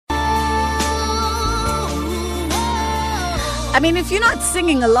I mean, if you're not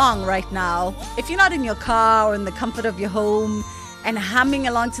singing along right now, if you're not in your car or in the comfort of your home and humming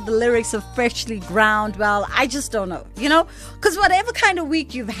along to the lyrics of Freshly Ground, well, I just don't know, because whatever kind of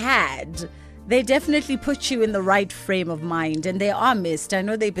week you've had, they definitely put you in the right frame of mind, and they are missed. I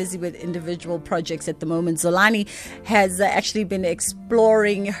know they're busy with individual projects at the moment. Zolani has actually been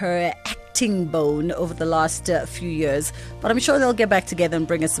exploring her acting bone over the last few years, but I'm sure they'll get back together and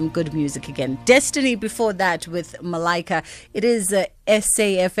bring us some good music again. Destiny before that with Malaika. It is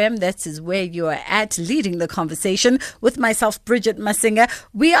SAFM. That is where you are at, leading the conversation with myself, Bridget Masinga.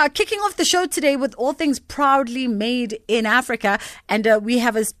 We are kicking off the show today with all things proudly made in Africa, and we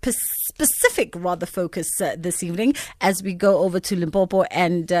have a specific focus this evening as we go over to Limpopo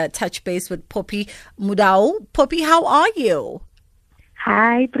and touch base with Phophi Mudau. Phophi, how are you?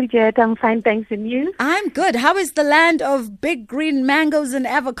 Hi, Bridget. I'm fine, thanks. And you? I'm good. How is the land of big green mangoes and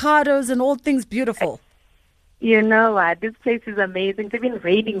avocados and all things beautiful? You know what? This place is amazing. It's even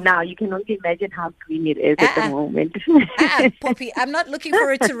raining now. You can only imagine how green it is at the moment. Phophi, I'm not looking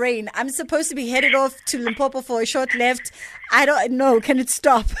for it to rain. I'm supposed to be headed off to Limpopo for a short left. I don't know. Can it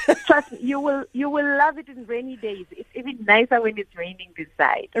stop? Trust me, you will love it in rainy days. It's even nicer when it's raining this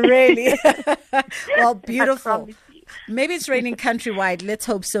side. Really? Well, beautiful. Maybe it's raining countrywide. Let's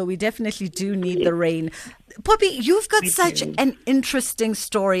hope so. We definitely do need the rain. Phophi, you've got such an interesting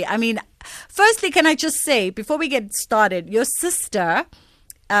story. I mean, firstly, can I just say, before we get started, your sister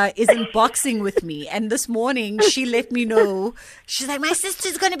is in boxing with me. And this morning, she let me know. She's like, my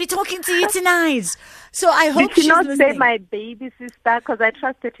sister's going to be talking to you tonight. So I hope she's listening. Did she not say my baby sister? Because I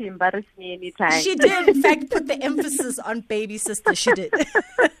trust her to embarrass me anytime. She did, in fact, put the emphasis on baby sister. She did.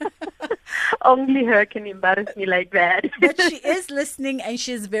 Only her can embarrass me like that. But she is listening, and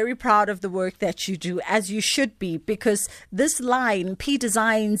she is very proud of the work that you do, as you should be, because this line,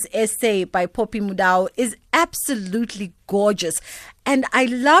 Pdesignssa by Phophi Mudau, is absolutely gorgeous. And I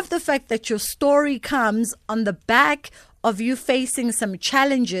love the fact that your story comes on the back of you facing some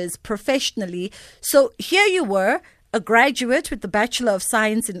challenges professionally. So here you were, a graduate with the Bachelor of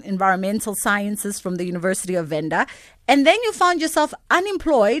Science in Environmental Sciences from the University of Venḓa, and then you found yourself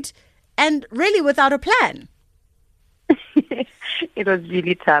unemployed and really without a plan. It was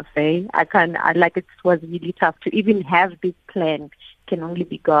really tough, eh? It was really tough to even have this plan. Can only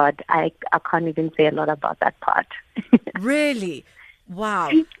be God. I can't even say a lot about that part. Really?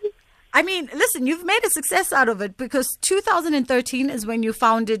 Wow. I mean, listen, you've made a success out of it, because 2013 is when you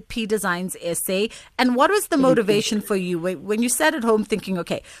founded Pdesignssa. And what was the motivation for you when you sat at home thinking,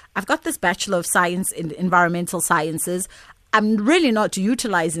 okay, I've got this Bachelor of Science in Environmental Sciences. I'm really not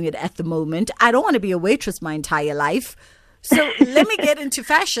utilizing it at the moment. I don't want to be a waitress my entire life. So let me get into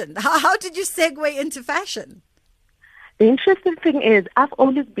fashion. How did you segue into fashion? The interesting thing is, I've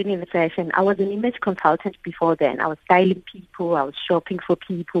always been in fashion. I was an image consultant before then. I was styling people. I was shopping for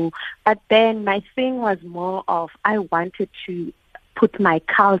people. But then my thing was more of, I wanted to put my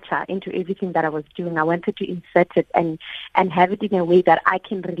culture into everything that I was doing. I wanted to insert it and have it in a way that I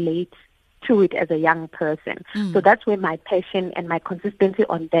can relate to it as a young person. So that's where my passion and my consistency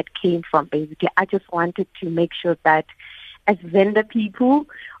on that came from, basically. I just wanted to make sure that as Venḓa people,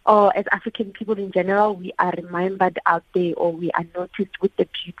 or as African people in general, we are remembered out there, or we are noticed with the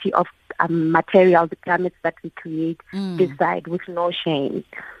beauty of material, the garments that we create this side, with no shame.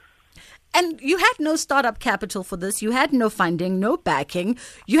 And you had no startup capital for this. You had no funding, no backing.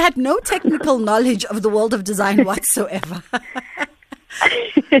 You had no technical knowledge of the world of design whatsoever.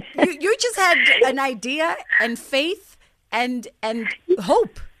 You just had an idea and faith and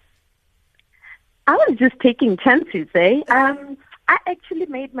hope. I was just taking chances, eh? I actually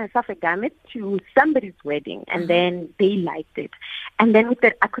made myself a garment to somebody's wedding, and then they liked it. And then with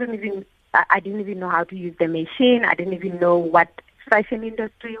that, I didn't even know how to use the machine. I didn't even know what fashion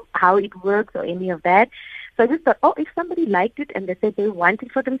industry, how it works, or any of that. So I just thought, if somebody liked it and they said they want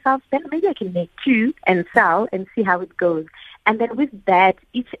it for themselves, then maybe I can make two and sell and see how it goes. And then with that,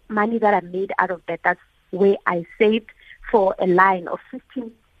 each money that I made out of that, that's where I saved for a line of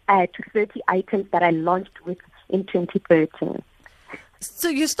 15 to 30 items that I launched with in 2013. So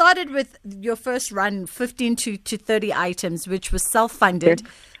you started with your first run, 15 to 30 items, which was self-funded,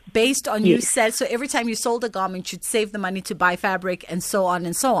 based on you said. So every time you sold a garment, you'd save the money to buy fabric and so on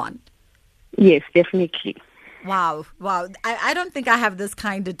and so on. Yes, definitely. Wow. I don't think I have this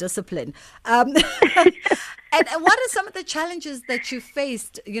kind of discipline. And what are some of the challenges that you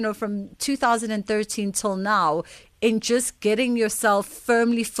faced, from 2013 till now, in just getting yourself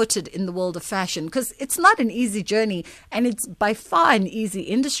firmly footed in the world of fashion? Because it's not an easy journey, and it's by far an easy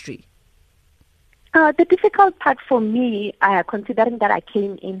industry. The difficult part for me, considering that I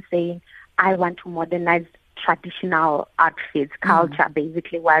came in saying I want to modernize traditional outfits culture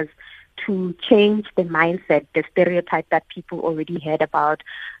basically was to change the mindset, the stereotype that people already had about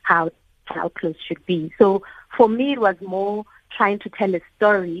how clothes should be. So for me, it was more trying to tell a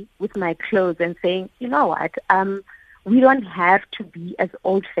story with my clothes and saying, you know what, we don't have to be as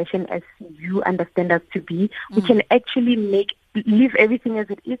old-fashioned as you understand us to be. We can actually leave everything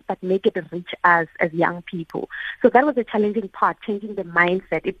as it is, but make it reach us as young people. So that was the challenging part, changing the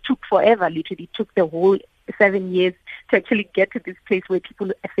mindset. It took forever, literally. It took the whole 7 years to actually get to this place where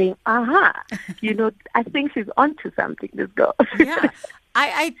people are saying, I think she's onto something, this girl. Yeah.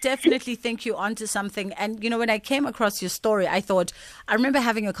 I definitely think you're onto something. And, when I came across your story, I remember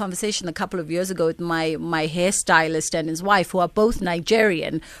having a conversation a couple of years ago with my hairstylist and his wife, who are both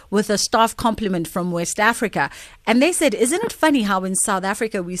Nigerian, with a staff compliment from West Africa. And they said, isn't it funny how in South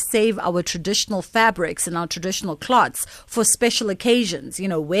Africa we save our traditional fabrics and our traditional cloths for special occasions,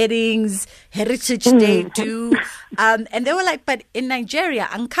 weddings, Heritage Day too. And they were like, but in Nigeria,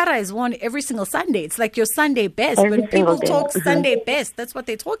 Ankara is worn every single Sunday. It's like your Sunday best. When people talk Sunday best, that's what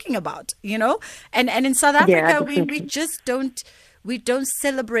they're talking about, And in South Africa, we just don't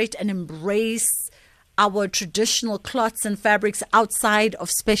celebrate and embrace our traditional cloths and fabrics outside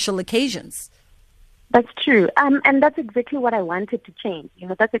of special occasions. That's true. And that's exactly what I wanted to change.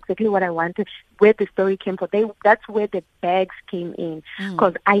 That's exactly what I wanted, where the story came from. That's where the bags came in,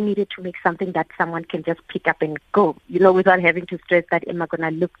 because I needed to make something that someone can just pick up and go, without having to stress that, am I going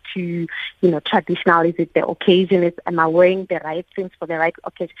to look too, traditional? Is it the occasion? Am I wearing the right things for the right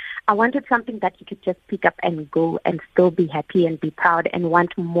occasion? I wanted something that you could just pick up and go and still be happy and be proud and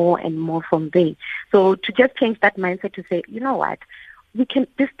want more and more from there. So to just change that mindset to say, you know what?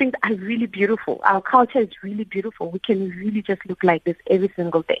 These things are really beautiful. Our culture is really beautiful. We can really just look like this every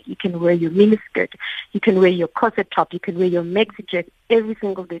single day. You can wear your miniskirt. You can wear your corset top. You can wear your maxi dress every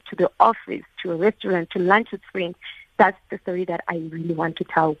single day to the office, to a restaurant, to lunch with friends. That's the story that I really want to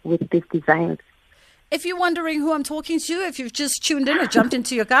tell with these designs. If you're wondering who I'm talking to, if you've just tuned in or jumped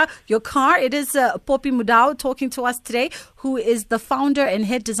into your car, it is Phophi Mudau talking to us today, who is the founder and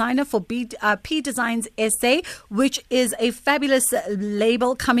head designer for Pdesignssa, which is a fabulous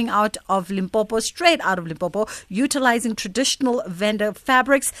label coming out of Limpopo, straight out of Limpopo, utilizing traditional vendor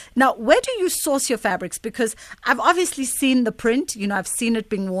fabrics. Now, where do you source your fabrics? Because I've obviously seen the print, I've seen it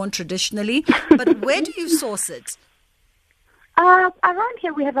being worn traditionally, but where do you source it? Around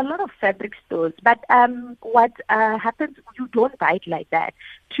here, we have a lot of fabric stores, but what happens, you don't buy it like that.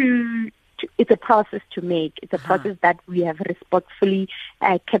 It's a process to make. It's a process that we have respectfully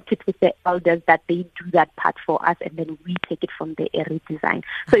kept it with the elders, that they do that part for us, and then we take it from there and redesign.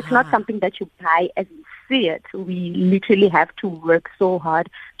 So it's not something that you buy as you see it. We literally have to work so hard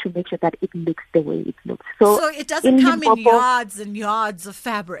to make sure that it looks the way it looks. So it doesn't come in yards and yards of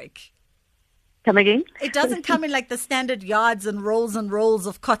fabric. Come again? It doesn't come in like the standard yards and rolls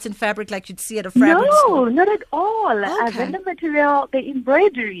of cotton fabric like you'd see at a fabric store. No, not at all. Okay. Vendor material, the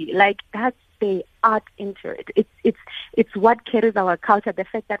embroidery, that's the art into it. It's what carries our culture. The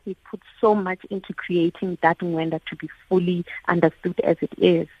fact that we put so much into creating that ngwenda to be fully understood as it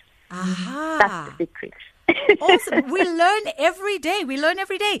is. That's the secret. Awesome. We learn every day. And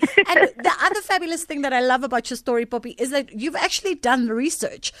the other fabulous thing that I love about your story, Phophi, is that you've actually done the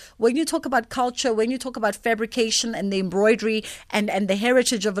research. When you talk about culture, when you talk about fabrication and the embroidery and the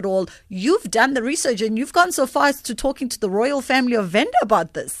heritage of it all, you've done the research and you've gone so far as to talking to the royal family of Venḓa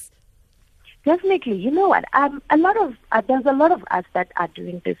about this. Definitely. You know what? There's a lot of us that are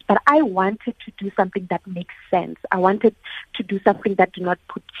doing this, but I wanted to do something that makes sense. I wanted to do something that do not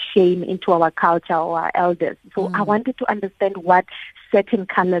put shame into our culture or our elders. So I wanted to understand what certain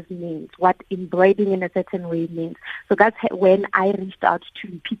colors means, what embroidering in a certain way means. So that's when I reached out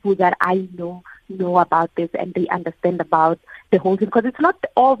to people that I know about this, and they understand about the whole thing. Because it's not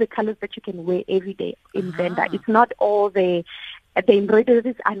all the colors that you can wear every day in Venḓa. It's not all the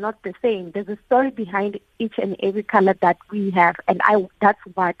embroideries are not the same. There's a story behind each and every color that we have, and that's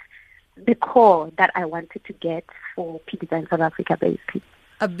what the core that I wanted to get for Pdesign South Africa, basically.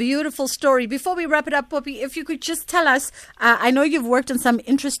 A beautiful story. Before we wrap it up, Phophi, if you could just tell us, I know you've worked on some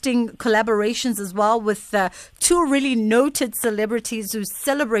interesting collaborations as well with two really noted celebrities who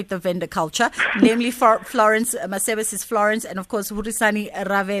celebrate the vendor culture, namely Florence, Masebesi's Florence, and of course, Hurisani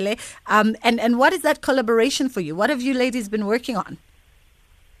Ravele. And what is that collaboration for you? What have you ladies been working on?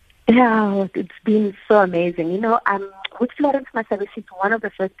 Yeah, it's been so amazing. With Florence Masebesi, she's one of the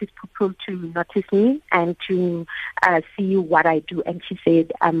first people to notice me and to see what I do. And she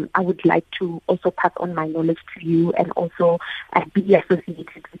said, I would like to also pass on my knowledge to you and also be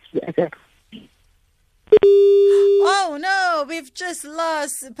associated with you as a Oh no, we've just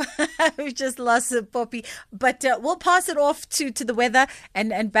lost Phophi. But we'll pass it off to the weather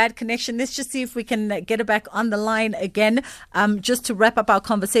and bad connection. Let's just see if we can get her back on the line again, just to wrap up our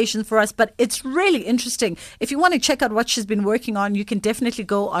conversation for us. But it's really interesting. If you want to check out what she's been working on, you can definitely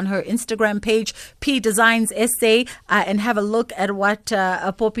go on her Instagram page, Pdesignssa, and have a look at what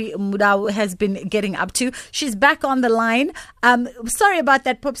Phophi Mudau has been getting up to. She's back on the line. Sorry about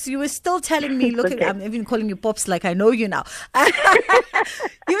that, Pops. You were still telling me, look, Okay. I'm even calling you Pops like I know you now.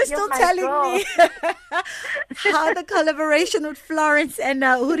 You were still telling me how the collaboration with Florence and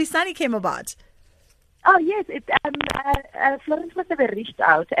Hurisani came about. Oh yes, Florence must have reached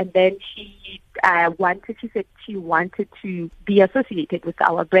out, and then she said she wanted to be associated with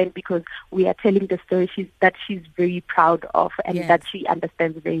our brand because we are telling the story that she's very proud of and Yes. that she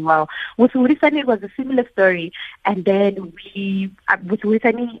understands very well. With Hurisani, it was a similar story, and then with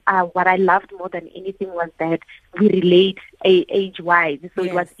Hurisani, what I loved more than anything was that we relate age-wise, so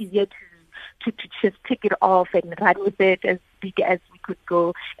Yes. it was easier to just take it off and run with it as big as we could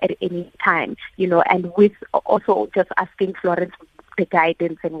go at any time, and with also just asking Florence the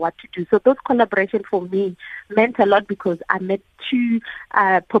guidance and what to do. So those collaborations for me meant a lot because I met two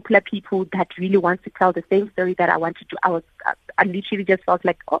popular people that really want to tell the same story that I want to do. I literally just felt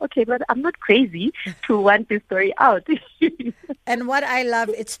like, oh, okay, but I'm not crazy to want this story out. And what I love,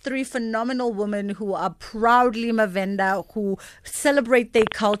 it's three phenomenal women who are proudly Venḓa, who celebrate their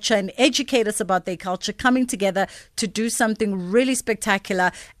culture and educate us about their culture, coming together to do something really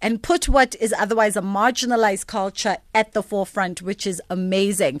spectacular and put what is otherwise a marginalized culture at the forefront, which is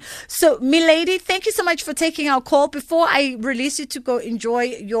amazing. So, milady, thank you so much for taking our call. Before I release you to go enjoy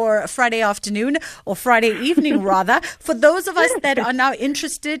your Friday afternoon or Friday evening, rather, for those of us that are now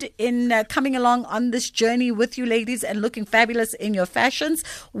interested in coming along on this journey with you ladies and looking fabulous in your fashions,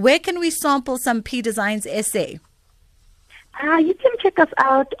 where can we sample some Pdesignssa? You can check us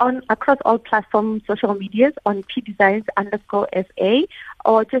out across all platforms, social medias on Pdesigns_SA,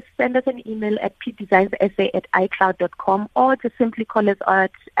 or just send us an email at pdesignssa@icloud.com, or just simply call us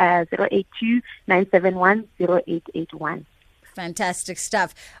at 082-971-0881. Fantastic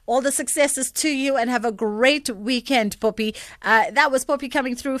stuff. All the successes to you and have a great weekend, Phophi. That was Phophi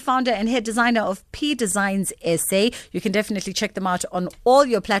coming through, founder and head designer of Pdesignssa. You can definitely check them out on all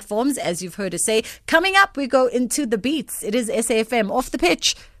your platforms, as you've heard us say. Coming up, we go into the beats. It is SAFM Off the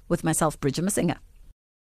Pitch with myself, Bridget Masinga.